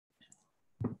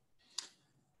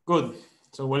Good.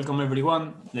 So welcome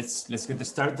everyone. Let's get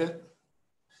started.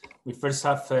 We first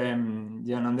have Gian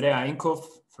Andrea Inkof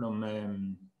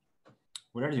from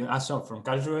where are you? From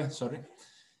Karlsruhe, sorry,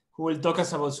 who will talk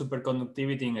us about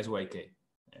superconductivity in SYK.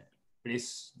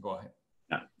 Please go ahead.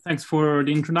 Yeah, thanks for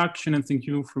the introduction and thank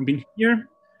you for being here.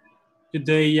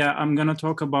 Today, I'm going to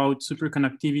talk about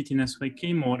superconductivity in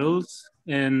SYK models.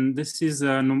 And this is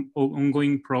an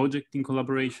ongoing project in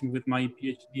collaboration with my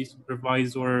PhD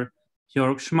supervisor,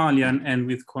 Georg Schmalian, and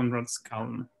with Konrad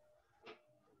Skalm.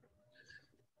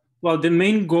 Well, the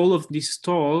main goal of this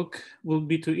talk will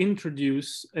be to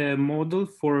introduce a model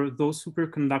for those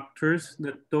superconductors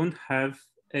that don't have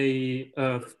a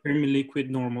Fermi liquid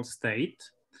normal state.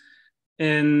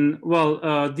 And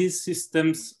well, these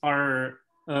systems are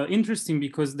interesting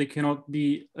because they cannot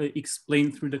be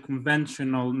explained through the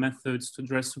conventional methods to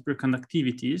address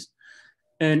superconductivities.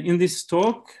 And in this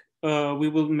talk, we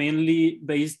will mainly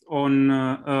based on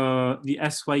the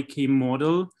SYK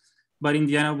model, but in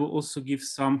the end, I will also give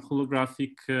some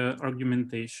holographic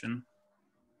argumentation.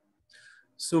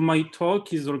 So my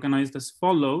talk is organized as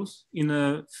follows. In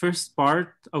the first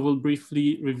part, I will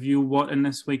briefly review what an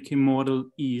SYK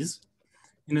model is.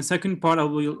 In the second part, I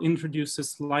will introduce a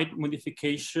slight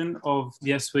modification of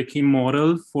the SYK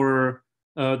model for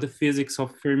the physics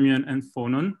of fermion and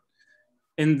phonon.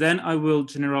 And then I will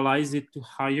generalize it to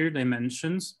higher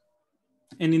dimensions.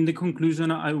 And in the conclusion,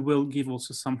 I will give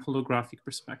also some holographic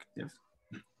perspective.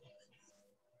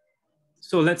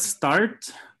 So let's start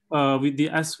with the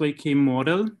SYK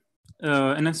model.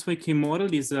 An SYK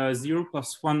model is a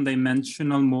 0+1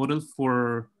 dimensional model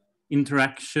for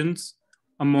interactions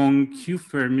among Q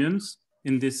fermions.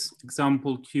 In this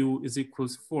example, Q is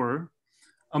equals 4,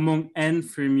 among n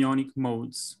fermionic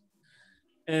modes.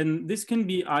 And this can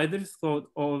be either thought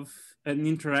of an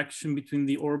interaction between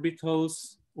the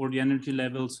orbitals or the energy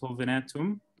levels of an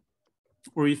atom,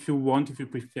 or if you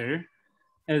prefer,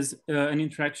 as an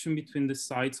interaction between the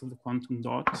sides of the quantum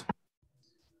dot.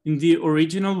 In the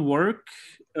original work,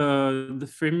 the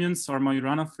fermions are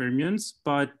Majorana fermions,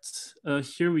 but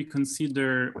here we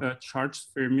consider charged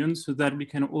fermions so that we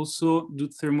can also do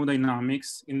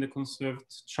thermodynamics in the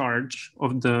conserved charge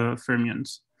of the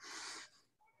fermions.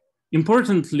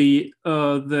 Importantly,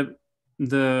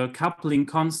 the coupling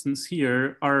constants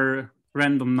here are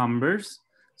random numbers.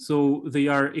 So they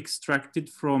are extracted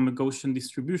from a Gaussian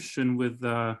distribution with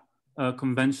a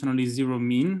conventionally zero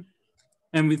mean.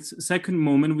 And with second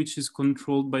moment, which is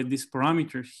controlled by this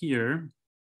parameter here,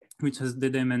 which has the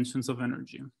dimensions of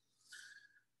energy.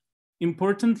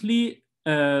 Importantly,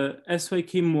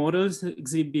 SYK models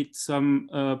exhibit some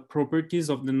properties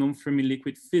of the non-Fermi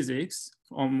liquid physics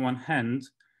on one hand,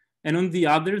 and on the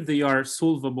other, they are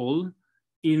solvable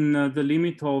in the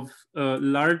limit of a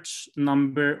large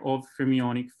number of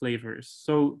fermionic flavors.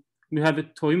 So we have a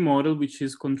toy model which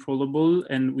is controllable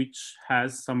and which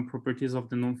has some properties of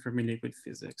the non-Fermi liquid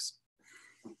physics.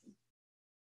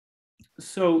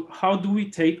 So how do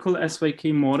we tackle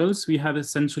SYK models? We have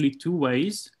essentially two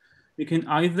ways. We can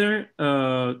either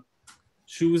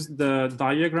choose the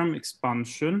diagram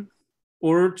expansion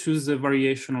or choose a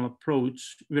variational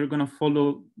approach. We're gonna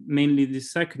follow mainly the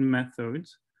second method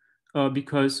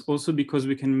because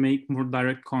we can make more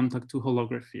direct contact to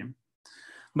holography.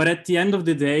 But at the end of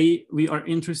the day, we are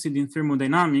interested in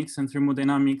thermodynamics, and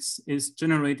thermodynamics is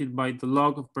generated by the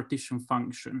log of partition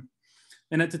function.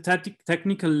 And at the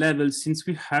technical level, since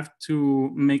we have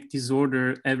to make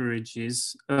disorder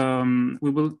averages, we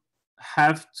will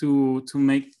have to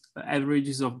make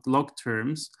averages of log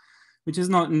terms, which is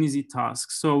not an easy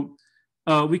task. So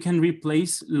we can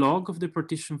replace log of the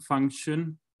partition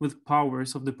function with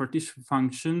powers of the partition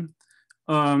function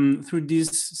through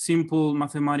this simple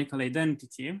mathematical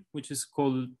identity, which is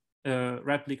called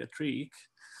replica trick.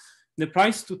 The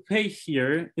price to pay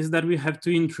here is that we have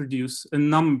to introduce a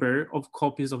number of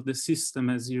copies of the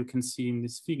system, as you can see in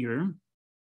this figure.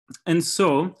 And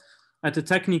so at a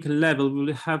technical level, we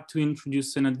will have to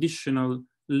introduce an additional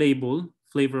label,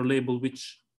 flavor label,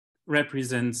 which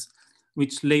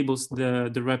labels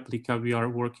the replica we are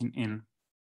working in.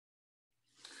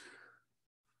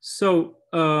 So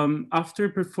after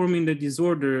performing the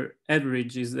disorder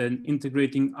averages and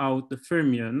integrating out the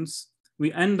fermions,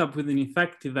 we end up with an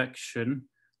effective action,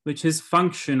 which is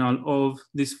functional of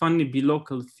these funny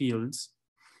bilocal fields.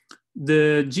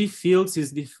 The G fields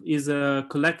is a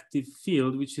collective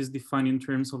field, which is defined in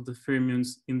terms of the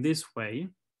fermions in this way,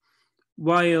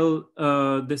 while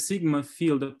the sigma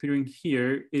field appearing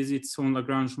here is its own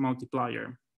Lagrange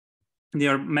multiplier. They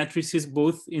are matrices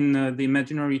both in the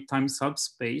imaginary time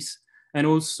subspace and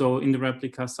also in the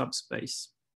replica subspace.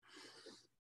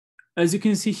 As you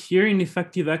can see here in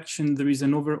effective action, there is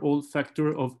an overall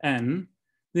factor of n.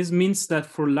 This means that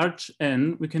for large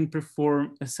n, we can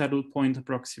perform a saddle point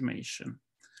approximation.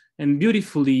 And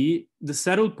beautifully, the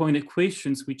saddle point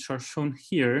equations, which are shown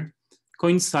here,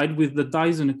 coincide with the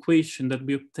Dyson equation that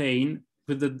we obtain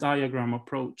with the diagram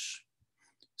approach.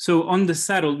 So on the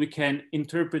saddle, we can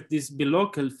interpret these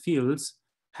bilocal fields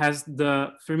as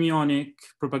the fermionic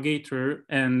propagator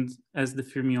and as the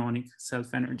fermionic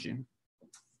self-energy.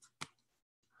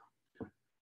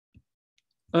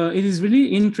 It is really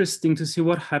interesting to see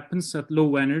what happens at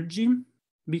low energy,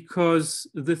 because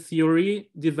the theory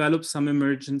develops some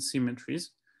emergent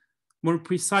symmetries. More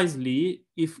precisely,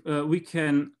 if we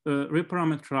can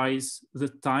reparameterize the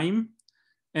time,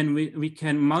 and we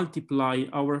can multiply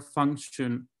our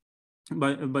function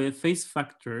by a phase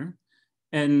factor,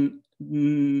 and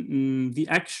the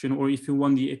action, or if you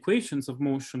want, the equations of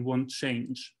motion won't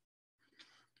change.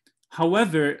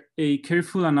 However, a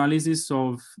careful analysis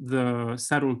of the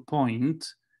saddle point,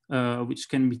 which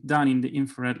can be done in the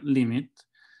infrared limit,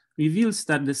 reveals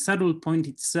that the saddle point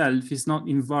itself is not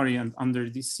invariant under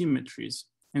these symmetries.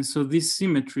 And so these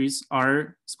symmetries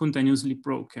are spontaneously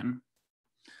broken.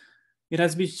 It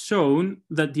has been shown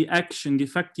that the action, the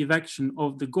effective action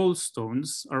of the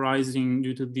gallstones arising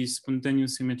due to this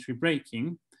spontaneous symmetry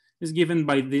breaking is given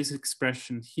by this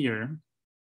expression here,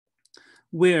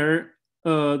 where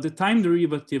the time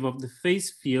derivative of the phase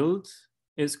field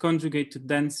is conjugate to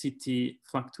density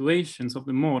fluctuations of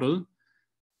the model,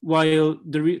 while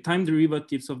the time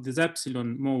derivatives of these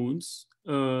epsilon modes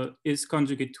is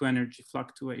conjugate to energy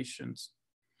fluctuations.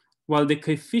 While the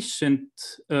coefficient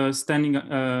standing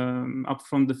up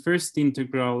from the first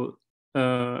integral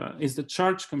is the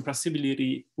charge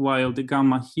compressibility, while the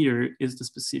gamma here is the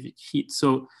specific heat.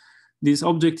 So this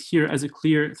object here has a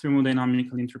clear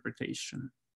thermodynamical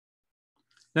interpretation.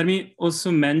 Let me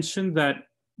also mention that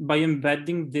by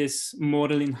embedding this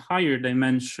model in higher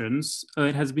dimensions,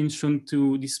 it has been shown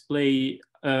to display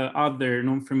other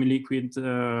non-Fermi liquid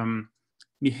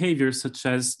behaviors, such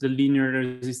as the linear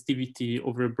resistivity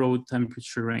over a broad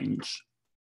temperature range.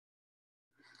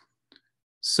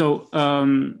 So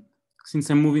since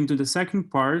I'm moving to the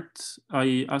second part,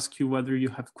 I ask you whether you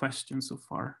have questions so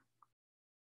far.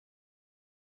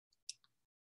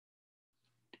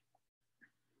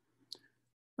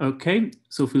 Okay,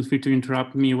 so feel free to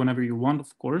interrupt me whenever you want,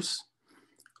 of course.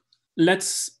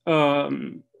 Let's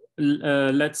move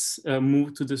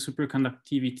to the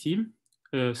superconductivity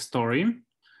story.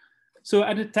 So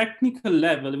at a technical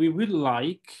level, we would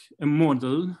like a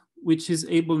model which is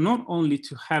able not only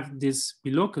to have this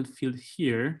bilocal field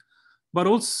here, but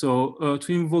also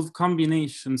to involve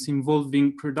combinations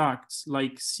involving products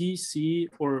like C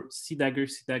or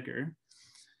C-dagger,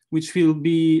 which will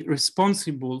be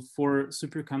responsible for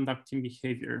superconducting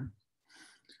behavior.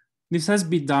 This has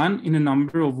been done in a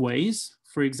number of ways.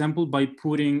 For example, by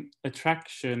putting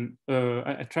attractive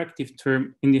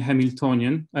term in the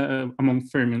Hamiltonian among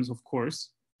fermions, of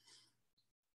course.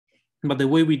 But the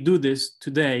way we do this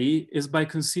today is by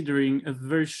considering a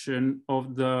version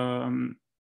of the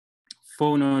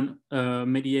phonon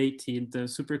mediated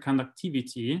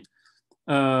superconductivity,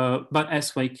 but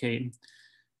SYK.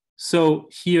 So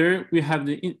here we have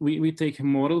we take a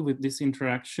model with this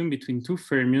interaction between two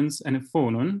fermions and a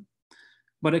phonon,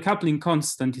 but a coupling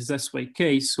constant is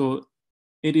SYK, so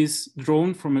it is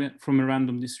drawn from a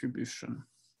random distribution.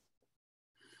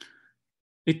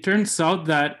 It turns out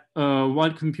that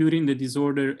while computing the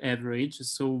disorder average,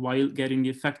 so while getting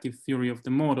the effective theory of the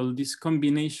model, this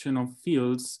combination of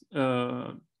fields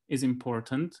is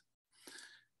important.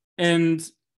 And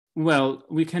well,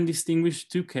 we can distinguish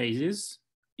two cases.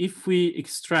 If we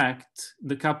extract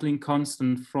the coupling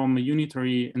constant from a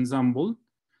unitary ensemble,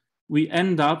 we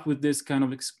end up with this kind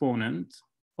of exponent,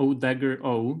 O dagger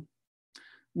O,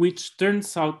 which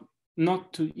turns out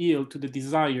not to yield to the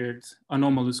desired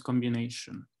anomalous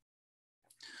combination.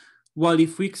 While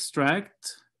if we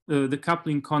extract the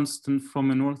coupling constant from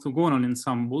an orthogonal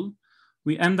ensemble,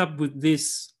 we end up with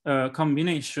this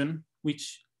combination,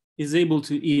 which is able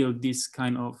to yield this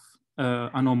kind of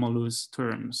anomalous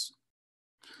terms.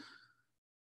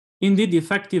 Indeed, the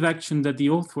effective action that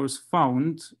the authors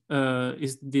found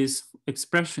is this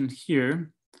expression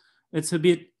here. It's a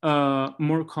bit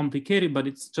more complicated, but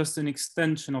it's just an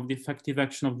extension of the effective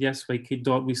action of the SYK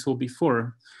dot we saw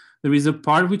before. There is a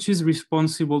part which is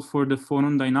responsible for the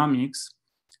phonon dynamics.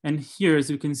 And here,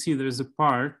 as you can see, there's a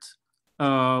part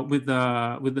with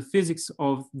the physics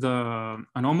of the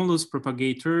anomalous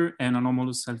propagator and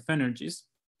anomalous self-energies.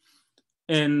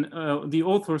 And the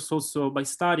authors also, by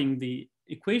studying the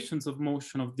equations of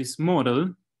motion of this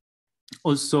model,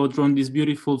 also drawn this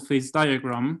beautiful phase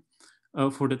diagram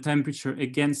for the temperature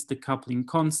against the coupling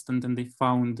constant, and they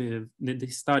found that they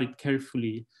studied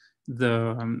carefully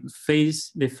the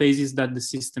phases that the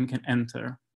system can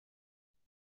enter.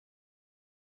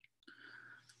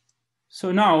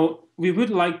 So now we would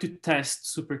like to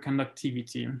test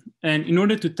superconductivity. And in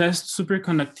order to test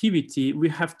superconductivity, we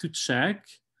have to check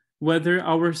whether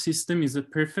our system is a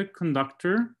perfect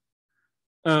conductor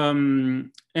and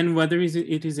whether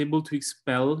it is able to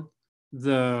expel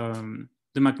the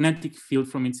magnetic field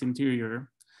from its interior.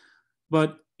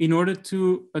 But in order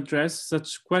to address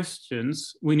such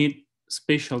questions, we need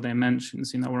spatial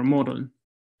dimensions in our model.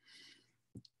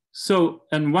 So,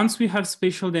 and once we have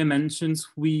spatial dimensions,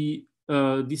 we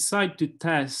decide to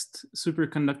test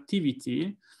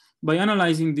superconductivity by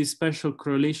analyzing this special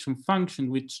correlation function,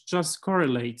 which just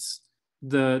correlates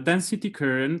the density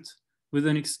current with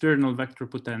an external vector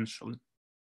potential.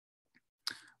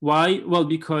 Why? Well,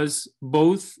 because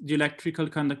both the electrical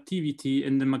conductivity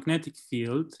and the magnetic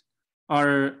field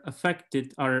are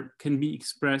affected, can be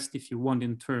expressed, if you want,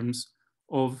 in terms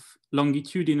of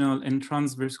longitudinal and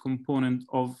transverse component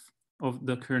of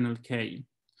the kernel K.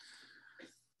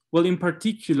 Well, in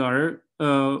particular,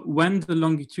 when the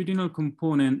longitudinal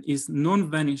component is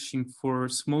non-vanishing for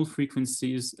small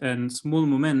frequencies and small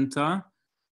momenta,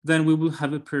 then we will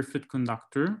have a perfect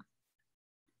conductor,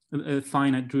 a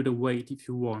finite Drude weight if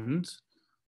you want.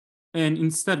 And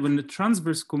instead, when the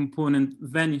transverse component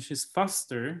vanishes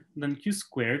faster than Q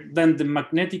squared, then the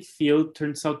magnetic field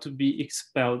turns out to be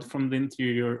expelled from the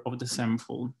interior of the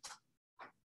sample.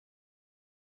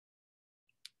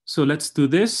 So let's do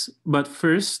this, but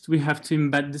first we have to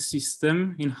embed the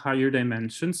system in higher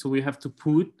dimensions. So we have to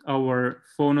put our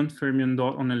phonon-fermion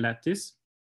dot on a lattice.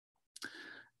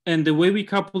 And the way we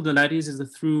couple the lattice is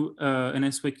through an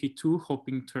SYK-2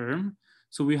 hopping term.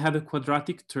 So we have a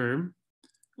quadratic term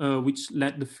which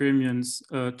let the fermions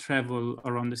travel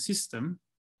around the system.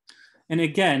 And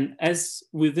again, as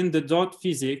within the dot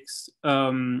physics,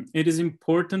 it is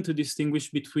important to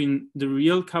distinguish between the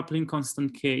real coupling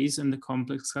constant case and the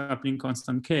complex coupling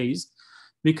constant case,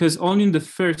 because only in the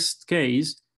first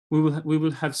case, we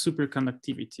will have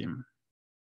superconductivity.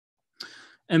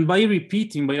 And by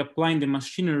applying the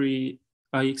machinery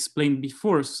I explained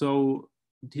before, so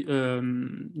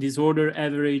disorder,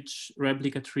 average,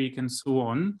 replica trick, and so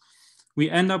on, we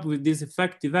end up with this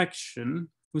effective action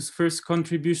whose first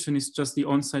contribution is just the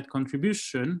on-site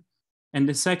contribution, and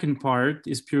the second part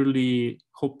is purely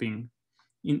hopping.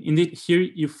 Indeed, here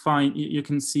you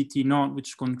can see T naught,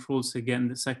 which controls again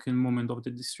the second moment of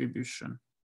the distribution.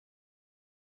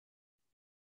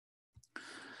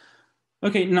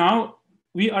 Okay, now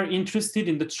we are interested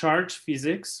in the charge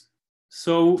physics.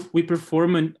 So we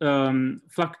perform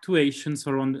fluctuations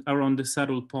around the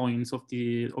saddle points of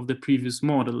the previous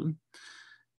model.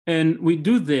 And we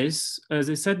do this, as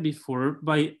I said before,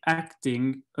 by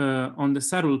acting on the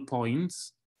saddle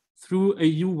points through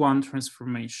a U1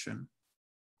 transformation.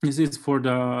 This is for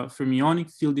the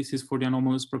fermionic field, this is for the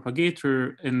anomalous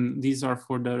propagator, and these are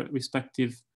for the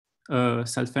respective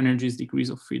self-energies degrees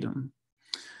of freedom.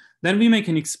 Then we make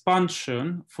an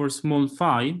expansion for small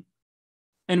phi,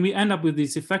 and we end up with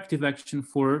this effective action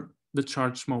for the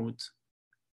charge mode.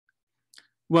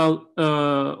 Well,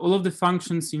 all of the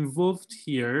functions involved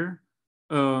here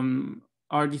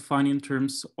are defined in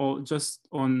terms of just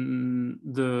on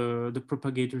the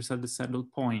propagators at the saddle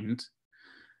point.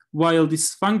 While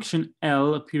this function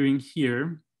L appearing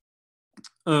here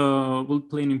will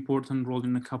play an important role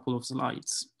in a couple of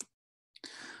slides.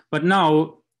 But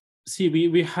now, see,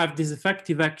 we have this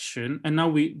effective action, and now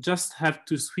we just have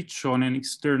to switch on an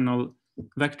external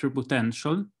vector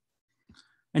potential.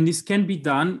 And this can be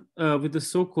done with the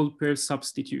so-called pair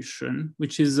substitution,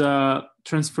 which is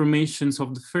transformations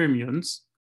of the fermions.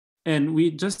 And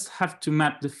we just have to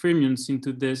map the fermions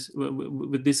into this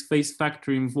with this phase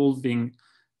factor involving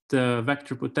the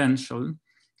vector potential.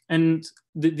 And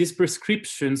these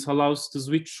prescriptions allows to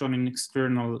switch on an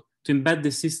external, to embed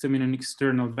the system in an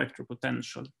external vector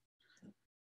potential.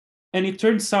 And it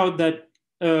turns out that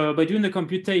by doing the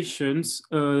computations,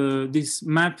 this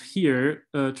map here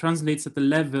translates at the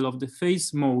level of the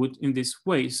phase mode in this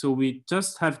way. So we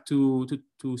just have to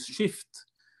shift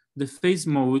the phase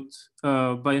mode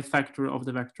by a factor of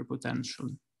the vector potential.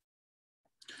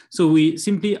 So we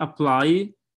simply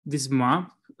apply this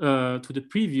map to the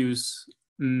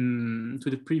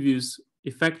previous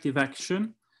effective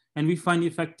action, and we find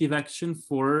effective action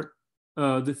for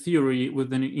the theory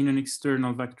in an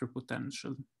external vector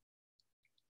potential.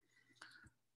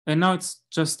 And now it's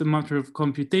just a matter of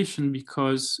computation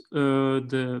because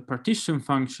the partition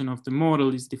function of the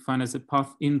model is defined as a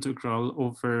path integral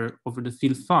over the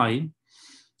field phi.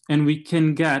 And we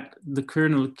can get the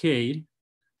kernel K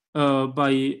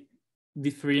by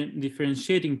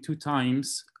differentiating 2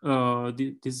 times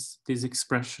this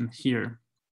expression here.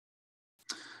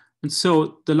 And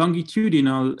so the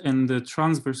longitudinal and the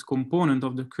transverse component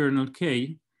of the kernel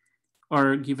K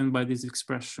are given by this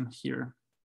expression here.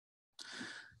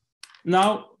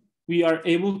 Now we are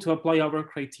able to apply our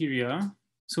criteria.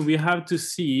 So we have to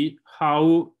see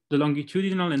how the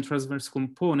longitudinal and transverse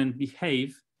component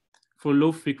behave for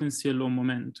low frequency and low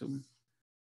momentum.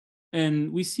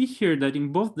 And we see here that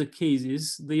in both the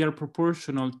cases, they are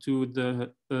proportional to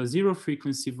the 0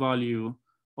 frequency value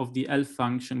of the L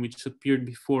function, which appeared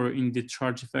before in the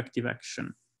charge effective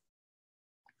action.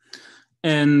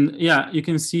 And yeah, you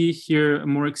can see here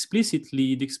more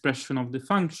explicitly the expression of the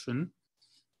function.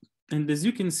 And as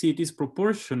you can see, it is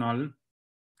proportional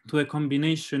to a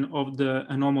combination of the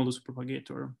anomalous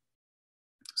propagator.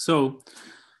 So,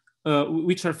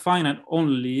 which are finite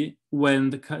only when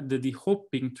the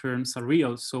hopping terms are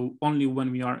real, so only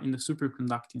when we are in the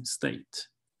superconducting state.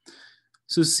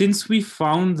 So since we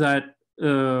found that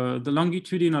the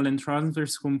longitudinal and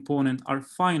transverse component are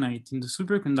finite in the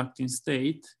superconducting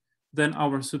state, then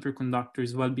our superconductor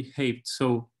is well behaved.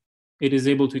 So it is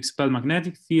able to expel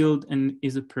magnetic field and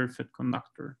is a perfect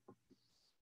conductor.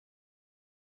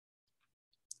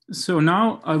 So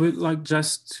now I would like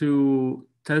just to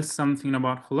tell something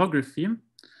about holography.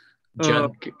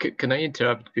 Gian, can I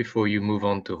interrupt before you move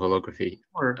on to holography?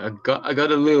 Sure. I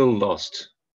got a little lost.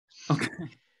 Okay.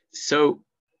 So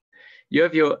you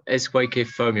have your SYK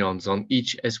fermions on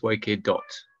each SYK dot.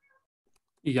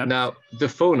 Yep. Now the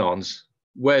phonons,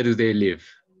 where do they live?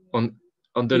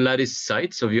 On the lattice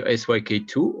sites of your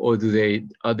SYK2, or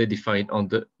are they defined on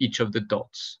each of the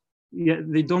dots? Yeah,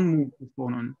 they don't move the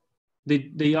phonon.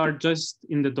 They are just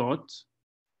in the dot,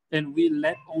 and we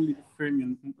let only the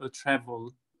fermion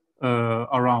travel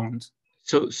around.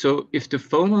 So if the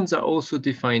phonons are also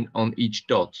defined on each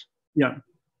dot, yeah,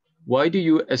 why do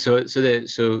you so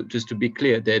just to be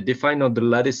clear, they're defined on the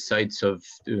lattice sites of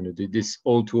this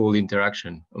all-to-all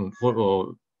interaction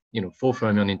for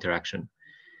fermion interaction.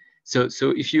 So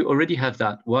if you already have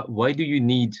that, why do you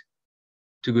need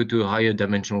to go to a higher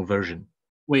dimensional version?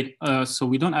 Wait, so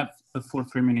we don't have a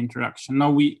 4-fermion interaction. Now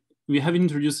we have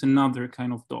introduced another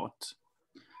kind of dot.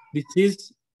 This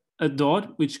is a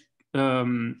dot which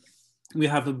we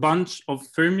have a bunch of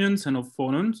fermions and of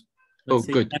phonons. Oh,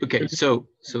 good. Okay, so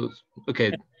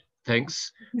okay,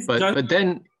 thanks. But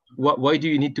then why do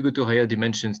you need to go to higher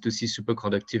dimensions to see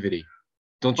superconductivity?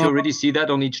 Don't you already see that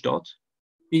on each dot?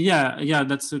 Yeah,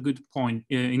 that's a good point.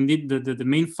 Indeed, the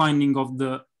main finding of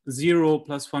the 0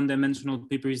 plus 1 dimensional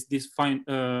paper is this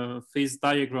phase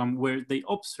diagram where they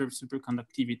observe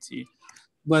superconductivity.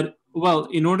 But well,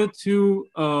 in order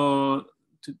to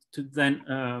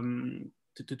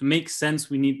make sense,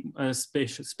 we need a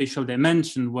spatial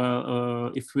dimension.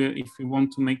 Well, if we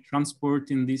want to make transport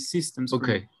in these systems,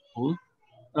 okay,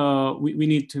 we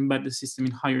need to embed the system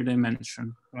in higher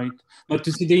dimension, right? But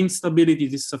to see the instability,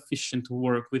 it is sufficient to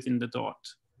work within the dot.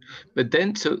 But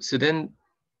then, so then,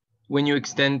 when you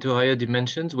extend to higher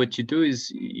dimensions, what you do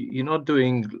is you're not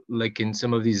doing like in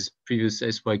some of these previous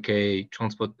SYK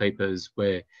transport papers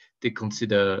where they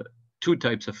consider 2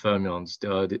 types of fermions.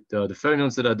 There are the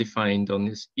fermions that are defined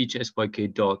on each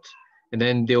SYK dot, and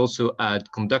then they also add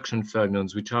conduction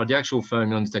fermions, which are the actual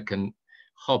fermions that can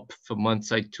hop from one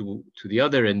side to the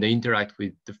other, and they interact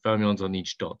with the fermions on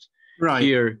each dot. Right.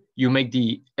 Here, you make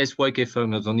the SYK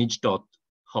fermions on each dot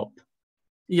hop.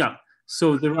 Yeah.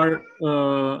 So there are,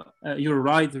 you're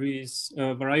right, there is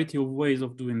a variety of ways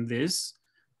of doing this.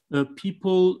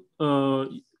 People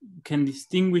can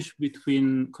distinguish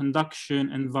between conduction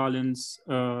and valence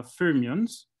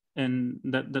fermions, and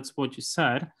that's what you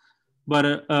said.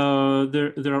 But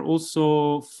there are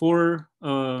also 4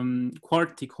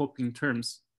 quartic hopping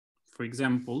terms, for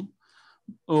example.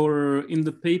 Or in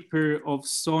the paper of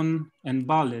Son and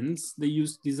Valence, they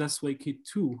use this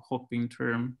SYK2 hopping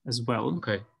term as well.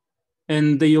 Okay.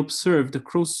 And they observed the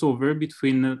crossover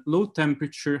between a low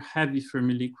temperature heavy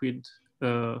Fermi liquid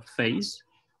phase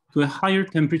to a higher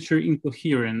temperature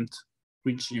incoherent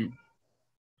regime.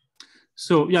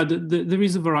 So yeah, there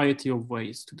is a variety of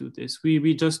ways to do this.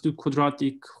 We just do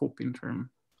quadratic hopping term.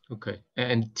 Okay,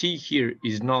 and T here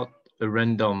is not a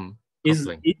random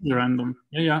coupling. It's random.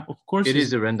 Yeah, of course. It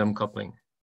is a random coupling.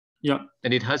 Yeah.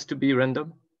 And it has to be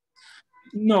random?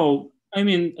 No, I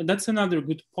mean, that's another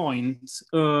good point.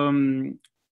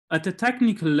 at a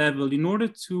technical level, in order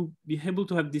to be able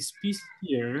to have this piece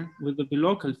here with the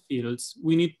local fields,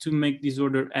 we need to make this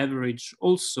order average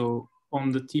also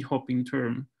on the t-hopping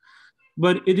term.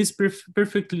 But it is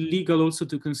perfectly legal also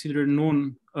to consider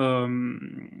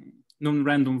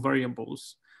non-random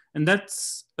variables. And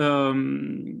that's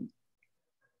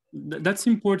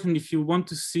important if you want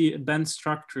to see a band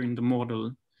structure in the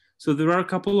model. So there are a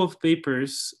couple of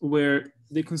papers where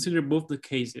they consider both the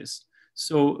cases.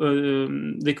 So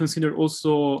they consider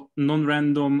also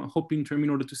non-random hopping term in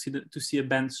order to see a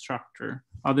band structure.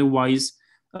 Otherwise,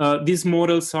 these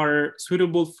models are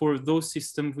suitable for those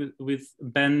systems with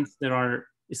bands that are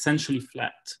essentially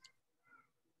flat.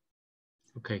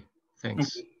 Okay,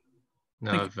 thanks. Okay.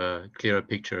 Now I have a clearer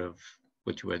picture of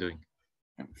what you were doing.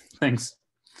 Thanks.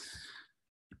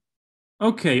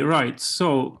 Okay, right.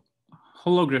 So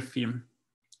holography.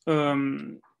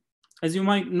 As you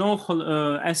might know,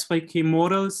 SYK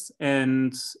models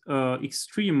and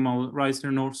extremal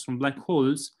Reisner-Nordstrom black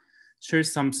holes share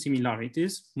some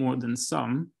similarities, more than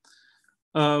some.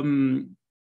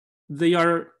 They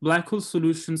are black hole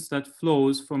solutions that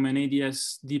flows from an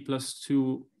ADS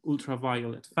D+2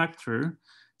 ultraviolet factor,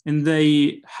 and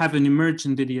they have an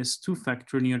emergent ADS2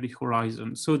 factor near the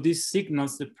horizon. So this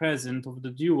signals the presence of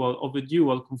a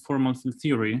dual conformal field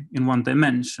theory in one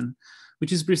dimension,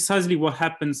 which is precisely what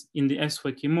happens in the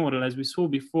SYK model. As we saw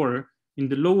before, in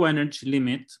the low energy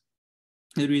limit,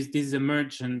 there is this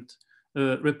emergent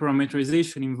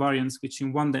reparameterization invariance, which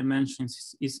in one dimension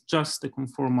is just a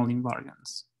conformal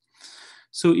invariance.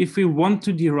 So if we want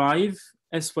to derive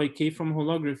SYK from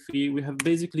holography, we have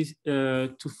basically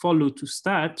to follow two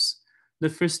steps. The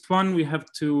first one, we have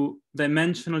to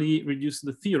dimensionally reduce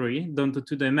the theory down to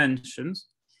 2 dimensions,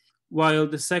 while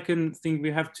the second thing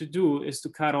we have to do is to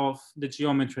cut off the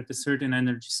geometry at a certain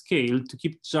energy scale to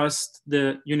keep just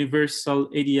the universal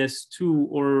ADS2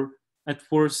 or at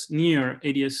worst near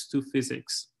ADS2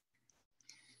 physics.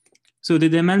 So the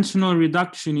dimensional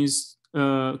reduction is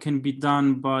can be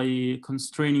done by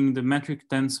constraining the metric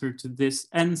tensor to this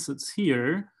ansatz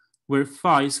here, where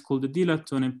phi is called the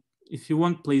dilaton, and if you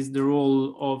want, plays the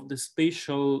role of the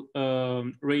spatial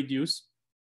radius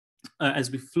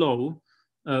as we flow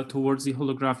towards the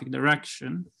holographic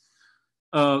direction.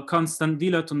 Constant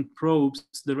dilaton probes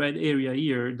the red area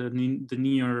here, the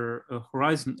near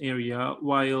horizon area,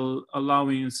 while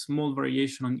allowing a small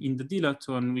variation in the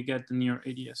dilaton, we get the near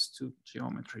ADS2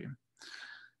 geometry.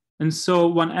 And so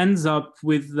one ends up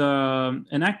with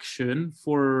an action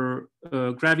for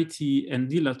gravity and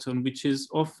dilaton, which is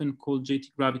often called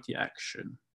JT gravity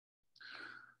action.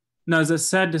 Now, as I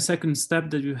said, the second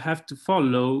step that you have to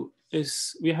follow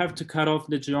is we have to cut off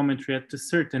the geometry at a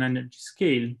certain energy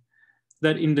scale.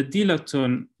 That in the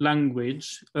dilaton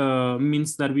language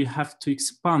means that we have to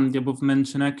expand the above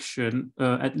mentioned action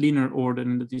at linear order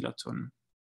in the dilaton.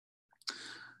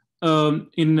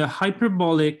 In the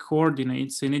hyperbolic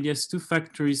coordinates, an ADS2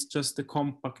 factor is just a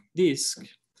compact disk.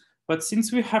 But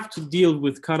since we have to deal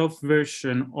with cutoff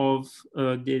version of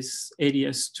this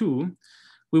ADS2,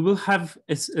 we will have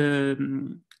a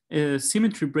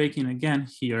symmetry breaking again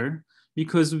here,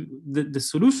 because the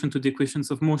solution to the equations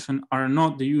of motion are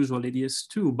not the usual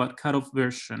ADS2, but cutoff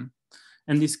version.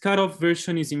 And this cutoff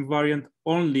version is invariant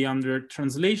only under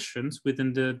translations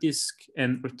within the disk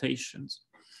and rotations.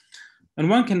 And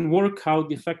one can work out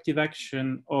the effective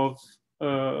action of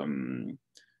the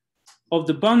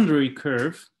boundary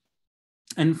curve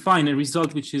and find a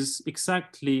result which is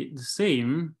exactly the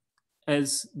same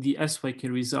as the SYK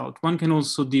result. One can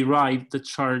also derive the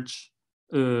charge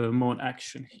mode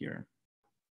action here.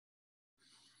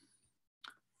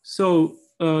 So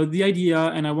the idea,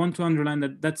 and I want to underline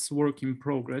that that's work in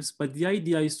progress, but the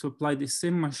idea is to apply the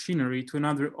same machinery to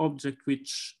another object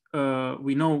which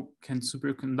we know can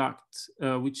superconduct,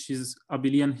 which is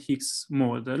abelian Higgs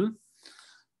model.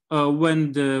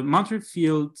 When the matter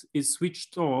field is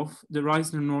switched off, the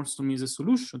Reisner-Nordstrom is a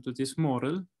solution to this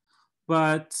model,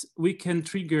 but we can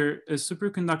trigger a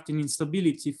superconducting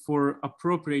instability for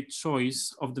appropriate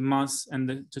choice of the mass and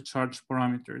the charge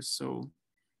parameters. So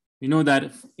we know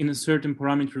that in a certain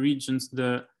parameter regions,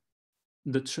 the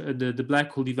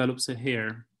black hole develops a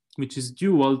hair, which is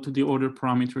dual to the order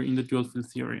parameter in the dual field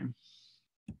theory.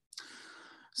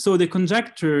 So the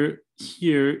conjecture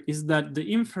here is that the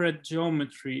infrared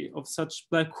geometry of such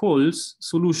black holes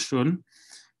solution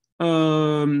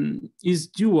is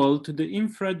dual to the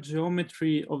infrared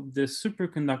geometry of the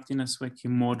superconducting SYK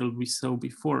model we saw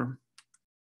before.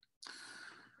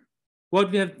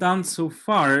 What we have done so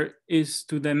far is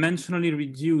to dimensionally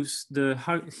reduce the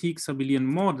Higgs abelian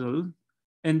model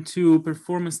and to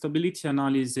perform a stability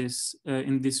analysis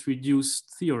in this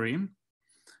reduced theory.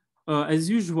 as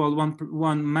usual,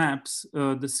 one maps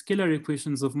the scalar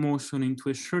equations of motion into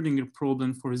a Schrödinger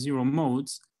problem for zero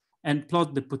modes and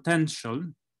plot the potential.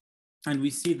 And we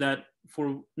see that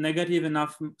for negative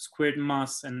enough squared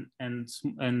mass and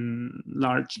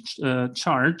large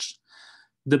charge,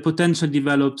 the potential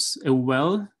develops a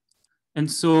well. And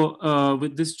so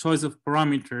with this choice of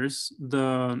parameters,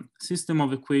 the system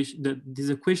of equation, this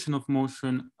equation of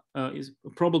motion is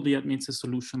probably admits a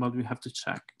solution, but we have to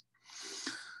check.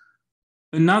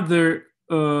 Another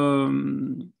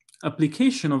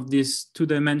application of this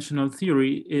two-dimensional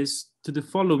theory is to the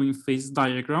following phase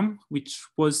diagram, which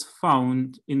was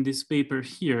found in this paper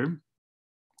here.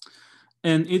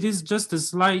 And it is just a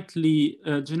slightly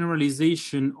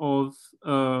generalization of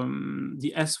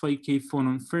the SYK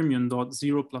phonon-fermion dot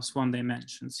 0 + 1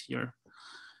 dimensions here.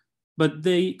 But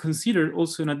they consider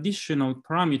also an additional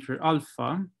parameter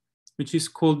alpha, which is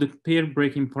called the pair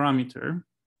breaking parameter.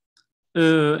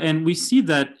 And we see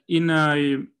that in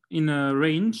a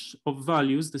range of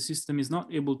values, the system is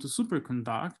not able to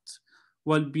superconduct,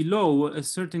 while below a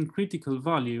certain critical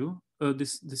value, the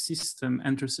system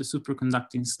enters a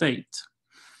superconducting state.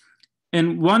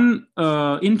 And one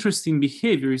interesting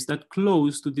behavior is that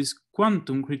close to this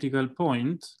quantum critical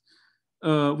point,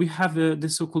 we have the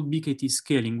so-called BKT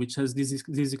scaling, which has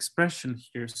this expression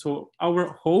here. So our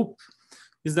hope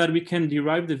is that we can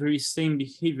derive the very same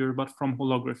behavior, but from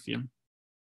holography.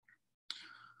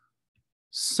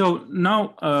 So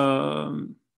now,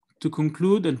 to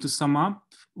conclude and to sum up,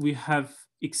 we have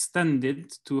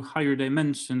extended to higher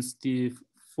dimensions the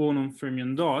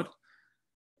phonon-fermion dot,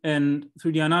 and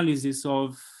through the analysis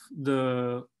of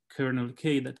the kernel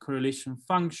K, that correlation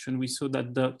function, we saw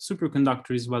that the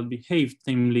superconductor is well behaved,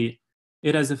 namely,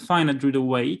 it has a finite Drude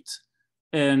weight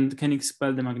and can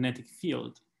expel the magnetic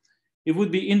field. It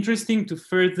would be interesting to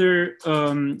further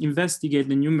investigate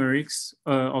the numerics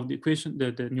of the equation,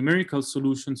 the numerical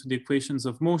solution to the equations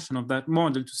of motion of that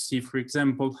model to see, for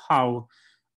example, how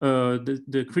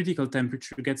the critical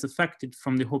temperature gets affected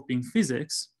from the Hoping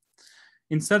physics.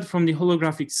 Instead, from the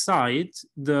holographic side,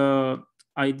 the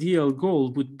ideal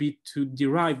goal would be to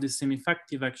derive the same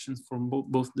effective actions from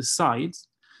both the sides.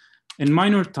 In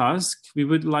minor task, we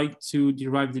would like to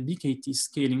derive the BKT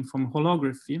scaling from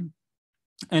holography.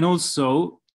 And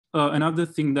also, another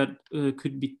thing that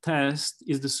could be tested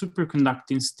is the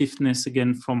superconducting stiffness,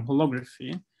 again, from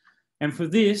holography. And for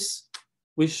this,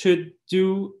 we should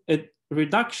do a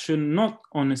reduction not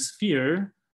on a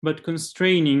sphere, but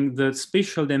constraining the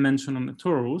spatial dimension on the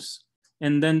torus,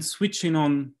 and then switching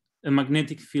on a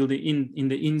magnetic field in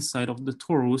the inside of the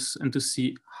torus, and to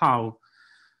see how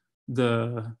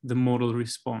the model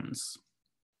responds.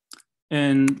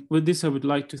 And with this, I would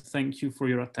like to thank you for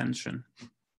your attention.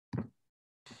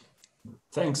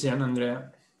 Thanks, Gian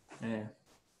Andrea.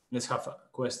 Let's have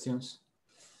questions.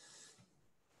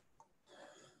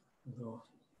 Although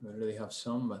we already have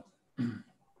some, but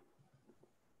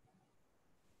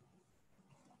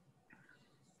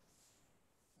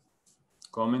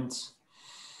comments?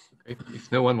 Okay.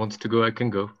 If no one wants to go, I can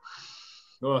go.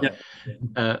 Go ahead.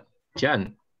 Yeah.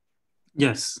 Gian.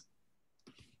 Yes.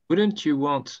 Wouldn't you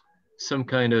want some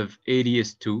kind of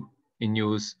ADS2 in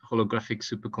your holographic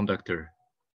superconductor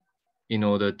in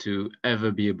order to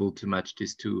ever be able to match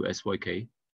this to SYK?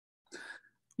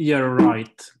 Yeah,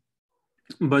 right.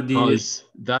 But because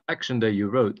that action that you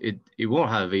wrote, it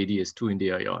won't have ADS2 in the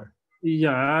IR.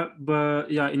 Yeah, but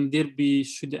yeah, indeed, we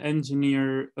should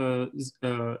engineer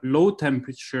low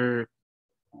temperature.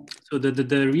 So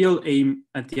the real aim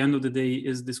at the end of the day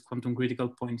is this quantum critical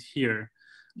point here.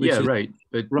 Which is right.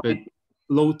 But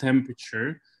low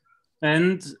temperature.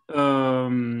 And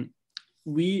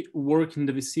we work in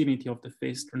the vicinity of the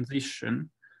phase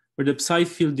transition, where the psi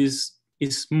field is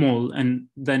small, and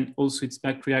then also its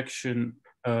back reaction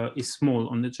is small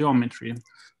on the geometry.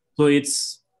 So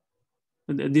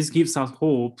this gives us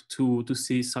hope to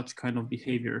see such kind of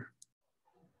behavior.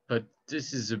 But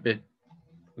this is a bit,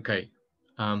 okay.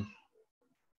 I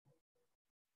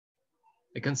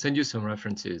can send you some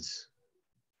references,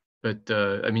 but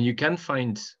I mean, you can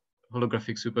find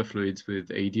holographic superfluids with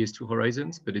ADS2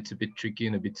 horizons, but it's a bit tricky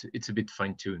and it's a bit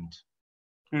fine-tuned.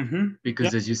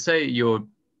 Because as you say, your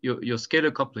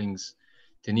scalar couplings,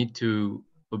 they need to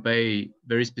obey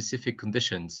very specific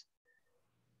conditions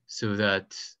so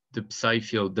that the psi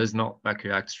field does not back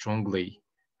react strongly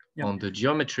on the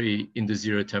geometry in the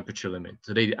zero temperature limit.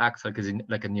 So they act like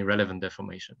an irrelevant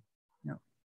deformation.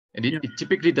 And it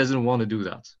typically doesn't want to do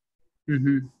that.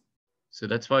 So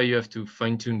that's why you have to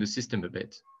fine tune the system a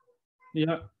bit.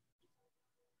 Yeah,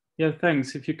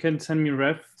 thanks. If you can send me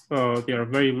ref, they are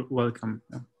very welcome.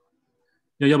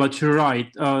 Yeah, but you're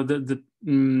right.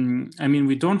 I mean,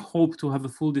 we don't hope to have a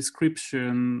full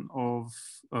description of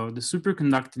the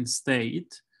superconducting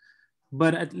state,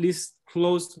 but at least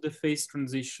close to the phase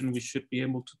transition, we should be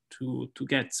able to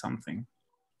get something.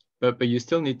 But you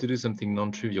still need to do something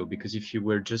non-trivial, because if you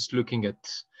were just looking at,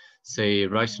 say,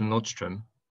 Reichenau-Nordström,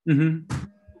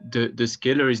 the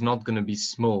scalar is not going to be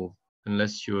small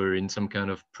unless you're in some kind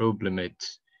of probe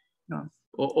limit. No.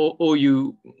 Or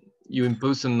you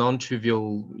impose some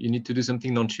non-trivial, you need to do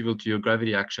something non-trivial to your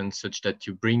gravity action such that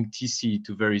you bring TC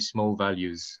to very small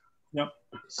values. Yep.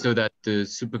 So that the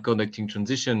superconducting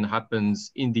transition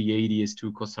happens in the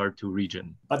ADS2 cos R2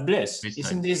 region. But Blaise,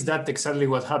 isn't that exactly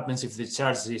what happens if the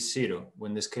charge is 0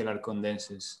 when the scalar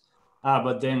condenses?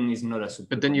 But then it's not a superconductor.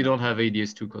 But then you don't have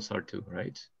ADS2 cos R2,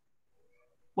 right?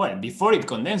 Well, before it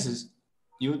condenses,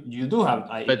 you do have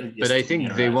ADS2. But I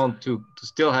think they want to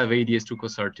still have ADS2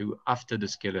 cos R2 after the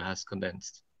scalar has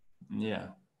condensed. Yeah.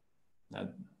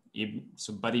 But if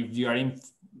you are in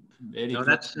very no,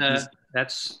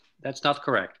 that's not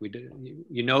correct.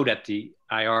 You know that the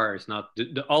IR is not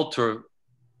the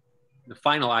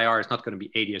final IR is not going to be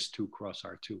ADS2 cross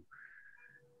R2.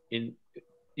 In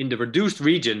the reduced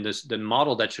region, the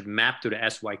model that should map to the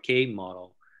SYK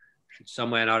model should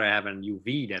somewhere or another have an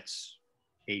UV that's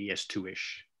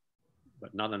ADS2-ish,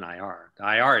 but not an IR. The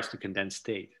IR is the condensed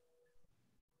state.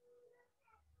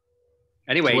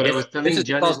 Anyway, so what I was telling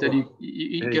Gian is that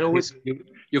you can always...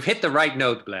 You've hit the right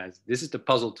note, Blaise. This is the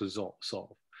puzzle to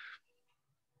solve.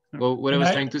 Well, what I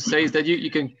was trying to say is that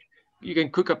you can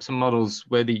cook up some models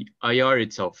where the IR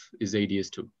itself is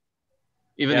ADS2,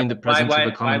 even in the presence of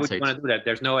a condensate. Why would you want to do that?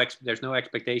 There's no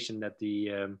expectation that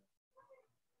the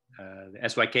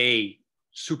SYK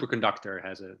superconductor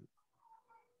has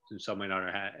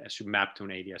should map to an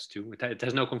ADS2. It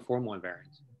has no conformal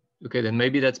invariance. Okay, then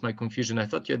maybe that's my confusion. I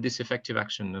thought you had this effective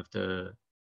action of the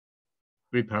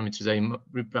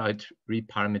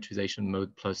reparameterization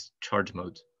mode plus charge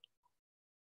mode.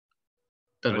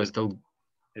 That was still...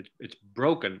 It's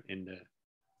broken in the...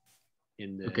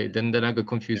 Okay, then I got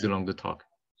confused along the talk.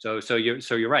 So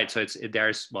you're right. So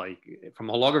there's like from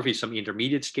holography some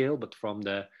intermediate scale, but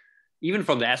even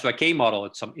from the SYK model,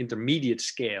 it's some intermediate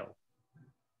scale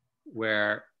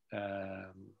where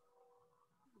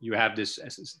you have this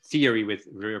theory with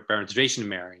reparameterization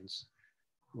invariance,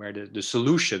 where the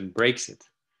solution breaks it.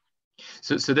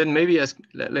 So then maybe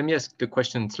let me ask the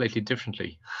question slightly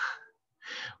differently.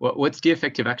 What's the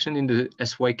effective action in the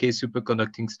SYK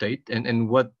superconducting state, and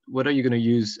what are you going to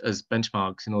use as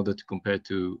benchmarks in order to compare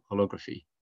to holography?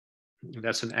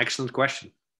 That's an excellent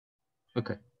question.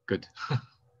 Okay, good.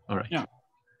 All right. Yeah.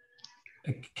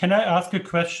 Can I ask a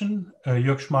question?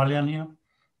 Jörg Schmalian here.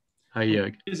 Hi,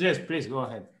 Jörg. Yes, please go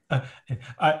ahead.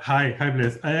 Hi,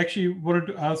 Blaise. I actually wanted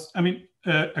to ask,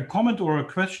 a comment or a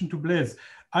question to Blaise.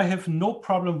 I have no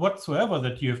problem whatsoever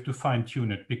that you have to fine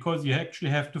tune it, because you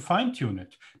actually have to fine tune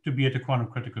it to be at a quantum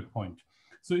critical point.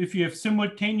 So if you have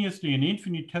simultaneously an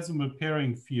infinitesimal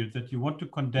pairing field that you want to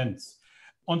condense,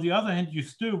 on the other hand, you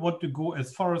still want to go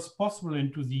as far as possible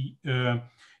into the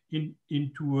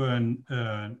into an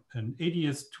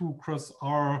ADS2 cross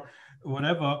R,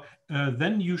 whatever,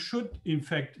 then you should in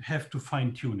fact have to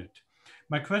fine tune it.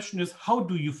 My question is, how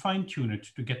do you fine tune it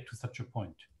to get to such a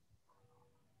point?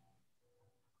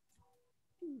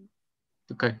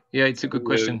 Okay, yeah, it's a good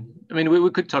question. I mean,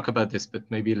 we could talk about this, but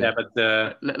maybe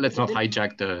let's not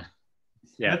hijack the...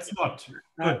 Yeah, let's not.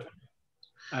 Good.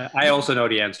 I also know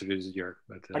the answer to this, Jörg.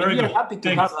 But you're happy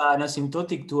to have an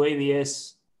asymptotic to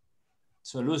ADS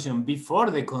solution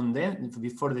before the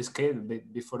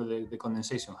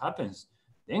condensation happens,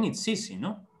 then it's easy,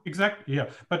 no? Exactly, yeah.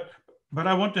 But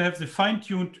I want to have the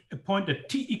fine-tuned point at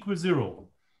t equals 0.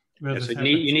 Yeah, so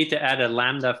you need to add a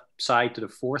lambda psi to the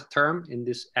fourth term in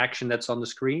this action that's on the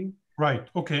screen. Right,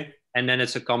 okay. And then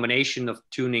it's a combination of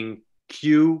tuning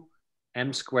Q,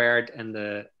 m squared, and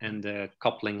the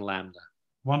coupling lambda.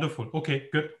 Wonderful, okay,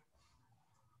 good.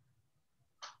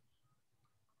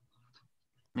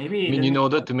 Maybe I mean, in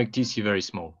order to make TC very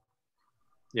small.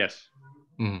 Yes.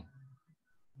 Mm-hmm.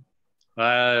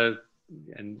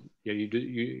 And yeah,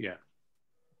 yeah.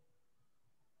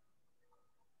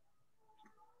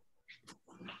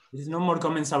 There's no more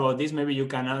comments about this. Maybe you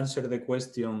can answer the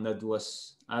question that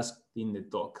was asked in the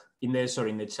talk, in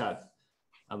the chat,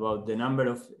 about the number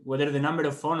of, whether the number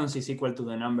of phonons is equal to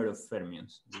the number of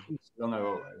fermions. It's long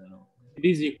ago, I don't know. It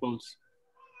is equals.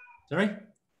 Sorry?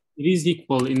 It is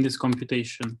equal in this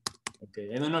computation.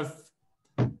 Okay, I don't know if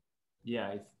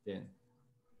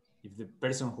the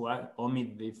person who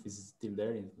omitted if is still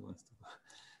there, if he wants to.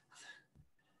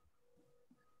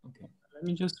 Okay. Let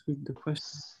me just read the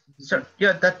question. So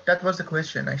yeah, that was the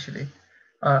question actually.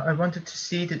 I wanted to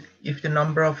see that if the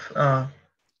number of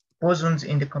bosons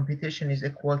in the computation is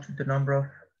equal to the number of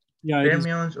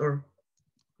fermions, or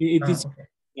it is. okay.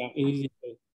 Yeah, it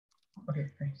is.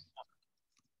 Okay, thanks.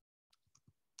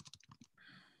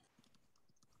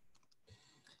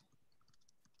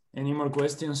 Any more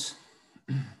questions?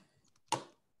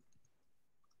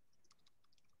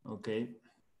 Okay,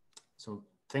 so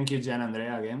thank you, Gian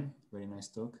Andrea, again. Very nice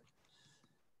talk.